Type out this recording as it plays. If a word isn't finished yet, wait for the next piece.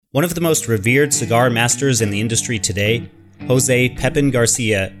One of the most revered cigar masters in the industry today, Jose Pepin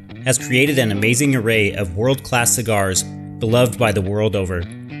Garcia, has created an amazing array of world-class cigars beloved by the world over.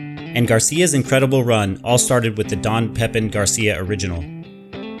 And Garcia's incredible run all started with the Don Pepin Garcia Original.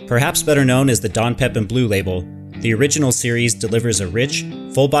 Perhaps better known as the Don Pepin Blue Label, the Original series delivers a rich,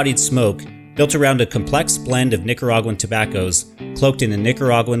 full-bodied smoke built around a complex blend of Nicaraguan tobaccos cloaked in a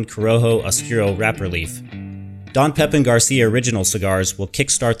Nicaraguan Corojo Oscuro wrapper leaf. Don Pepin Garcia Original cigars will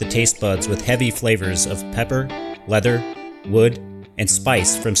kickstart the taste buds with heavy flavors of pepper, leather, wood, and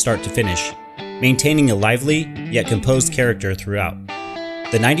spice from start to finish, maintaining a lively yet composed character throughout.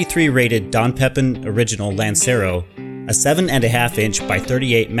 The 93 rated Don Pepin Original Lancero, a 7.5-inch by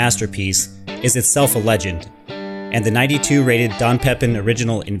 38 masterpiece, is itself a legend, and the 92 rated Don Pepin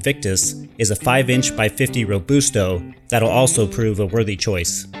Original Invictus is a 5-inch by 50 Robusto that'll also prove a worthy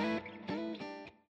choice.